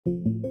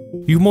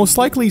You've most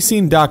likely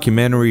seen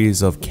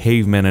documentaries of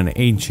cavemen and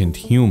ancient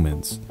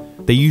humans.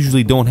 They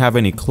usually don't have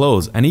any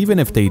clothes, and even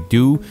if they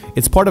do,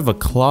 it's part of a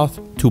cloth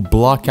to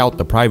block out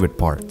the private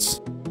parts.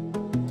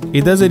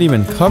 It doesn't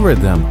even cover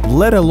them,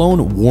 let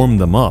alone warm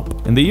them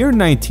up. In the year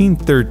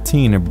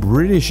 1913, a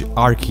British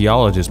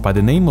archaeologist by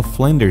the name of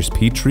Flinders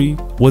Petrie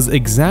was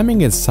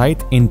examining a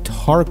site in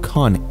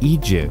Tarkhan,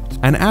 Egypt,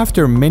 and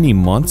after many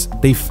months,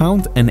 they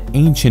found an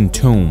ancient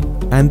tomb,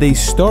 and they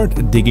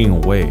start digging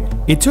away.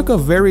 It took a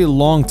very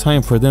long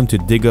time for them to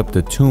dig up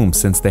the tomb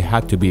since they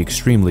had to be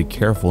extremely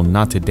careful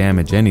not to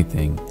damage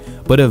anything,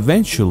 but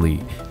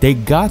eventually, they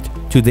got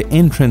to the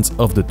entrance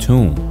of the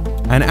tomb.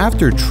 And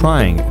after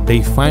trying,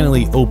 they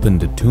finally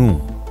opened the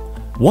tomb.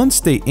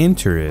 Once they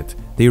enter it,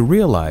 they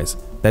realize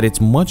that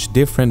it's much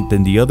different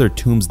than the other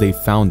tombs they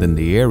found in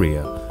the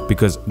area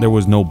because there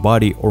was no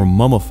body or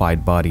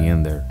mummified body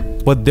in there.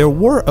 But there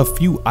were a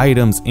few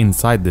items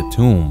inside the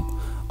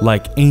tomb,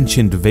 like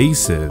ancient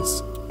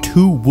vases,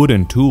 2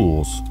 wooden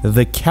tools,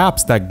 the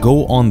caps that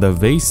go on the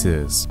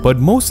vases, but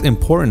most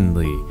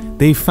importantly,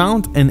 they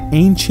found an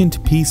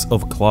ancient piece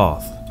of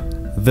cloth.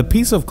 The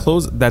piece of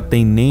clothes that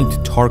they named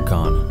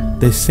Tarkhan,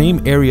 the same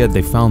area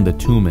they found the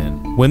tomb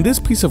in. When this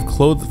piece of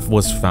cloth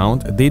was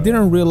found, they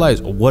didn't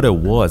realize what it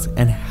was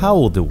and how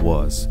old it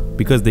was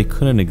because they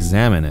couldn't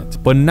examine it.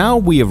 But now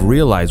we have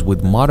realized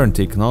with modern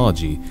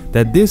technology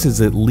that this is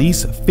at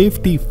least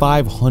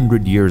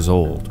 5,500 years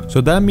old.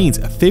 So that means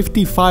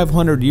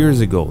 5,500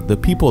 years ago, the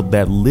people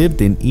that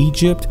lived in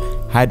Egypt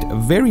had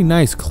very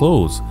nice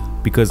clothes,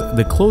 because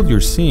the clothes you're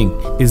seeing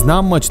is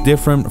not much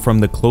different from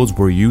the clothes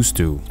we're used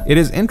to. It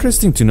is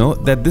interesting to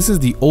note that this is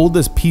the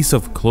oldest piece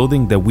of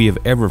clothing that we have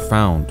ever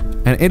found,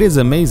 and it is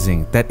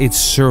amazing that it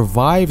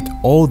survived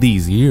all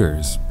these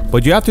years.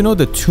 But you have to know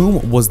the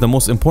tomb was the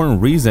most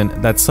important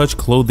reason that such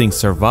clothing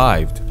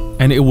survived,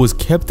 and it was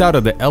kept out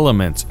of the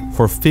elements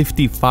for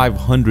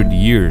 5,500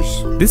 years.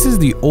 This is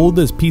the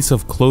oldest piece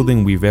of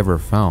clothing we've ever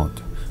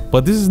found.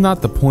 But this is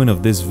not the point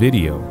of this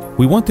video.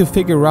 We want to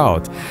figure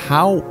out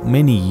how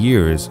many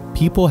years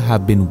people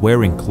have been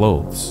wearing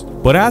clothes.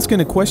 But asking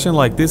a question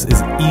like this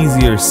is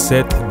easier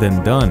said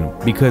than done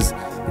because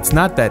it's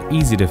not that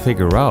easy to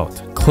figure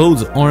out.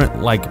 Clothes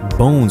aren't like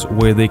bones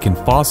where they can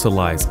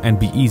fossilize and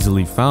be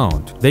easily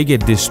found. They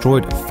get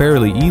destroyed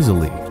fairly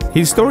easily.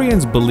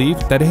 Historians believe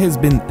that it has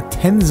been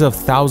tens of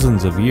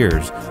thousands of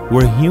years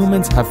where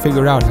humans have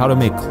figured out how to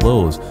make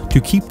clothes to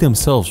keep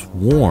themselves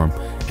warm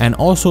and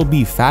also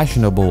be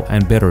fashionable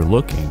and better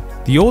looking.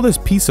 The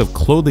oldest piece of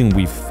clothing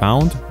we've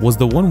found was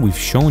the one we've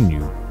shown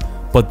you.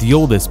 But the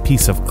oldest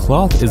piece of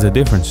cloth is a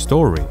different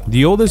story.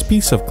 The oldest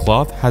piece of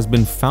cloth has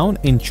been found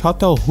in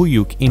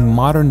Çatalhöyük in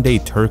modern-day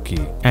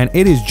Turkey, and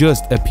it is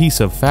just a piece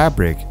of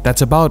fabric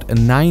that's about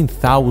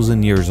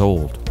 9,000 years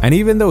old. And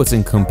even though it's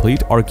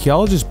incomplete,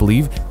 archaeologists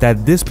believe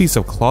that this piece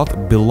of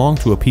cloth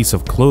belonged to a piece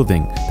of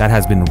clothing that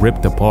has been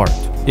ripped apart.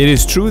 It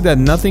is true that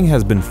nothing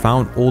has been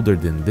found older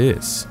than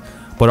this,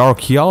 but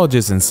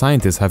archaeologists and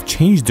scientists have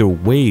changed their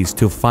ways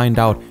to find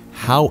out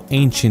how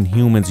ancient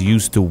humans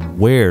used to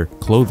wear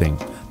clothing.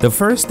 The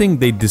first thing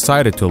they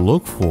decided to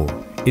look for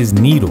is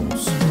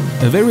needles,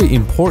 a very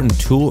important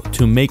tool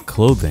to make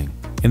clothing.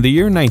 In the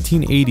year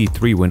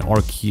 1983, when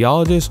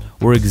archaeologists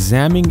were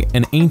examining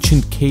an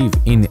ancient cave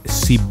in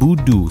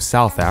Sibudu,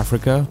 South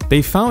Africa,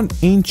 they found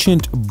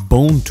ancient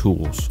bone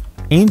tools,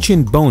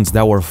 ancient bones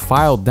that were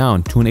filed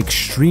down to an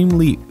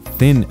extremely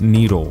thin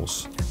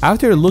needles.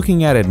 After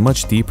looking at it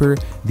much deeper,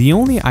 the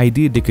only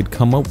idea they could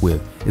come up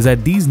with is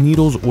that these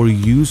needles were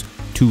used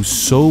to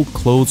sew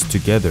clothes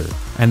together.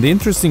 And the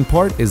interesting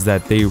part is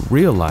that they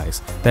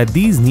realized that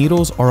these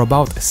needles are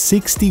about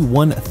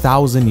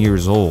 61,000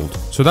 years old.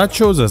 So that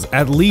shows us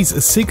at least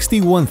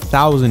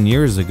 61,000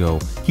 years ago,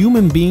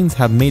 human beings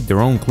have made their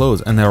own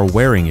clothes and are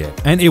wearing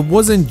it. And it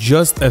wasn't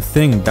just a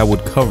thing that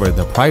would cover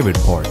the private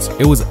parts,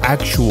 it was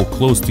actual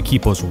clothes to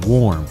keep us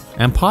warm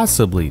and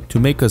possibly to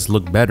make us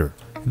look better.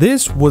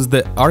 This was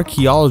the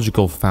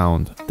archaeological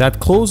found that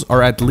clothes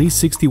are at least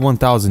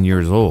 61,000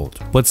 years old,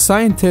 but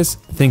scientists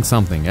think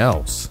something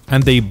else,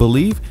 and they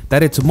believe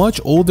that it's much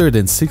older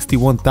than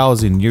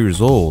 61,000 years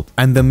old,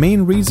 and the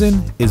main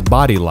reason is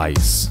body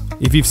lice.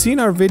 If you've seen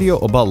our video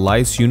about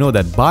lice, you know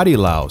that body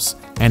louse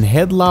and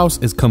head louse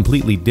is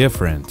completely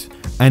different,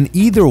 and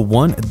either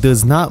one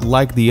does not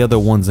like the other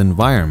one's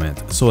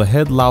environment, so a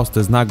head louse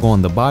does not go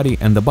on the body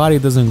and the body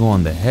doesn't go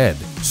on the head.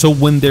 So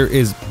when there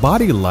is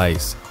body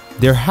lice,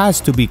 there has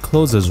to be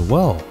clothes as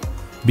well,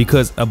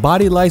 because a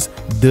body lice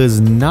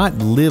does not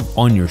live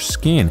on your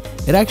skin,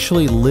 it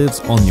actually lives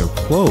on your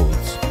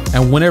clothes.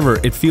 And whenever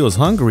it feels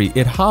hungry,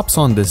 it hops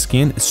on the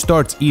skin,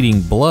 starts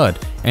eating blood,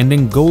 and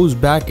then goes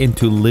back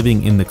into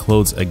living in the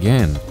clothes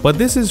again. But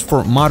this is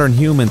for modern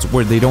humans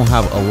where they don't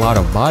have a lot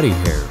of body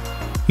hair.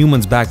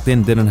 Humans back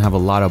then didn't have a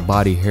lot of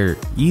body hair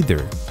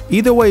either.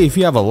 Either way, if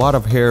you have a lot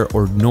of hair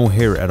or no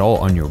hair at all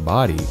on your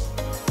body,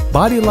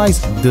 body lice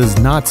does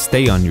not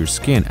stay on your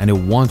skin and it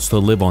wants to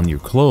live on your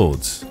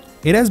clothes.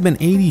 It has been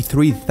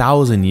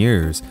 83,000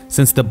 years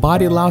since the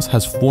body louse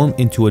has formed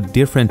into a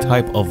different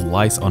type of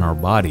lice on our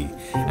body,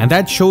 and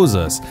that shows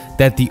us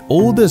that the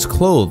oldest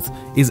clothes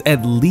is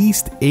at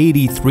least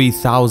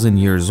 83,000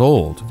 years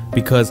old,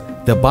 because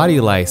the body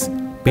lice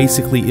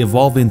basically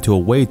evolved into a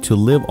way to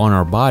live on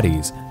our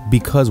bodies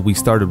because we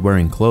started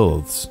wearing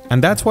clothes.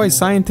 And that's why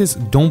scientists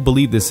don't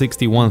believe the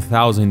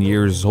 61,000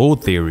 years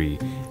old theory,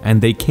 and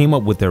they came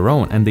up with their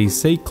own, and they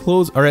say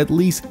clothes are at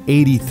least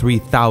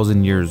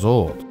 83,000 years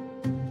old.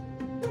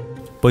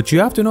 But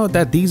you have to know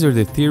that these are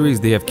the theories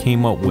they have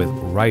came up with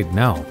right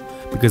now,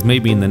 because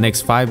maybe in the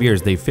next 5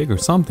 years they figure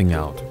something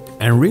out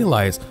and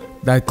realize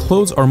that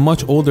clothes are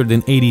much older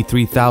than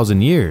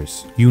 83,000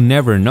 years. You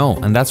never know,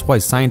 and that's why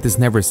scientists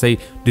never say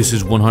this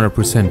is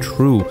 100%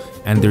 true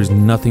and there's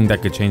nothing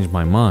that could change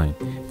my mind.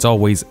 It's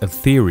always a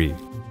theory.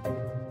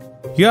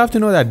 You have to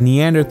know that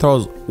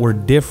Neanderthals were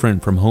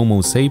different from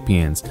Homo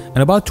sapiens, and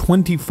about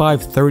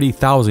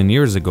 25-30,000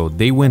 years ago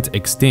they went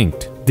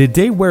extinct. Did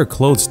they wear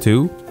clothes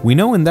too? We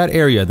know in that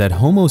area that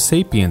Homo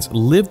sapiens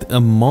lived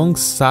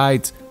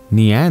alongside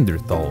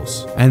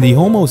Neanderthals, and the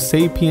Homo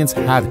sapiens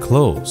had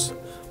clothes.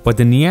 But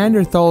the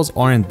Neanderthals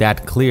aren't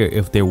that clear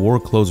if they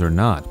wore clothes or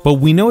not. But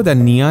we know that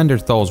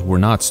Neanderthals were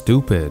not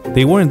stupid.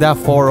 They weren't that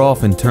far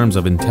off in terms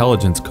of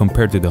intelligence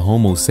compared to the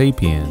Homo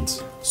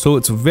sapiens. So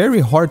it's very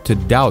hard to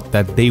doubt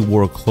that they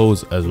wore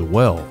clothes as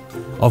well.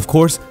 Of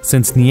course,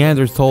 since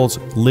Neanderthals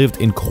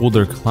lived in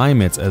colder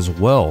climates as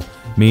well,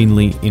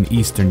 mainly in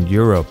Eastern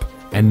Europe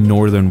and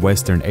Northern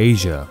Western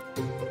Asia.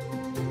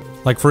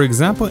 Like for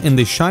example, in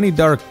the Shani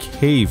Dar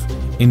cave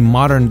in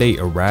modern day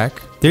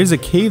Iraq, there's a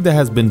cave that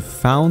has been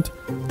found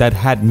that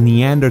had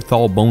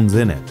Neanderthal bones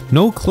in it.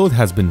 No cloth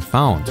has been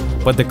found,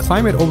 but the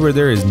climate over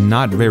there is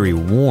not very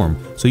warm,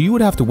 so you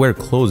would have to wear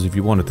clothes if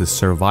you wanted to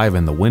survive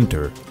in the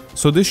winter.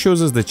 So this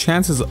shows us the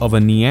chances of a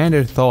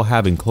Neanderthal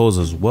having clothes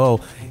as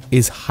well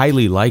is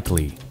highly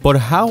likely. But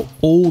how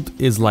old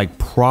is like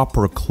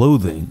proper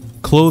clothing?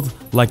 Clothes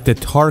like the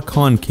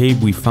Tarkhan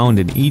cave we found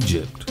in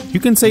Egypt. You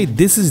can say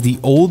this is the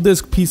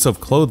oldest piece of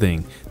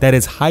clothing that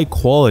is high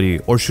quality,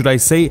 or should I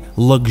say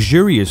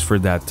luxurious for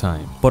that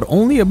time. But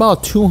only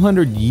about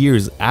 200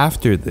 years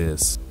after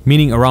this,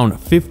 meaning around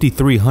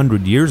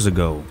 5,300 years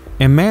ago,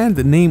 a man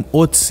named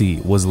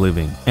Otzi was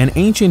living, an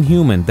ancient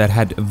human that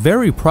had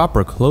very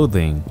proper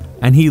clothing,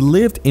 and he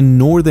lived in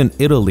northern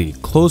Italy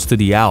close to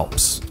the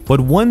Alps.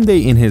 But one day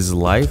in his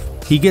life,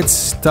 he gets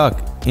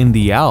stuck in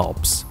the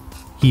Alps.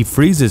 He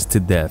freezes to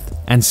death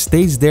and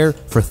stays there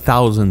for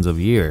thousands of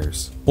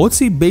years.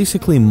 Otzi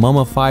basically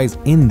mummifies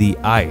in the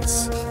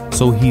ice,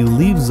 so he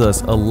leaves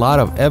us a lot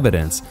of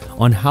evidence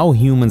on how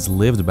humans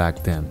lived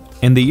back then.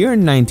 In the year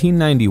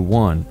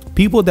 1991,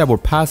 people that were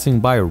passing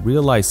by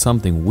realized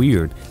something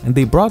weird, and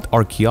they brought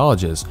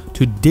archaeologists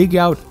to dig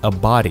out a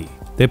body.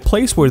 The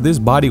place where this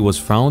body was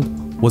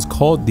found was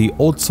called the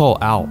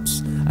Otzal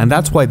Alps, and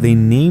that's why they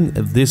named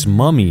this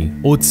mummy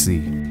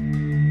Otzi.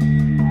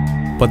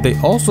 But they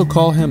also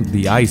call him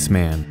the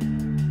Iceman.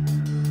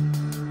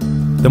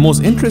 The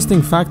most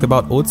interesting fact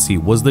about Otzi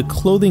was the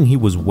clothing he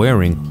was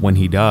wearing when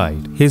he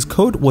died. His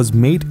coat was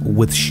made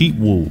with sheep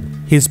wool.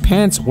 His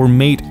pants were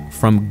made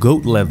from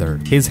goat leather.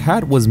 His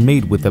hat was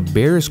made with a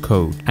bear's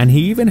coat, and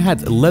he even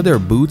had leather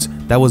boots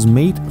that was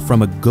made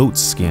from a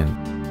goat's skin.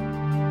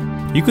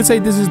 You could say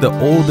this is the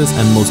oldest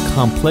and most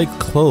complex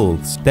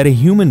clothes that a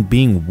human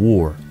being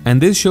wore. And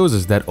this shows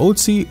us that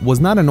Otzi was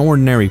not an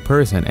ordinary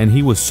person, and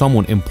he was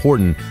someone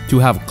important to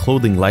have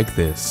clothing like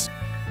this.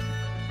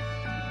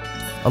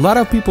 A lot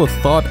of people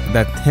thought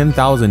that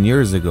 10,000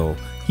 years ago,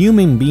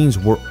 human beings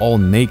were all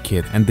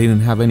naked and they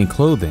didn't have any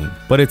clothing.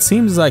 But it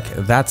seems like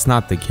that's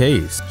not the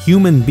case.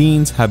 Human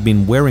beings have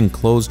been wearing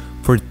clothes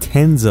for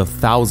tens of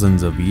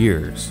thousands of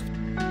years.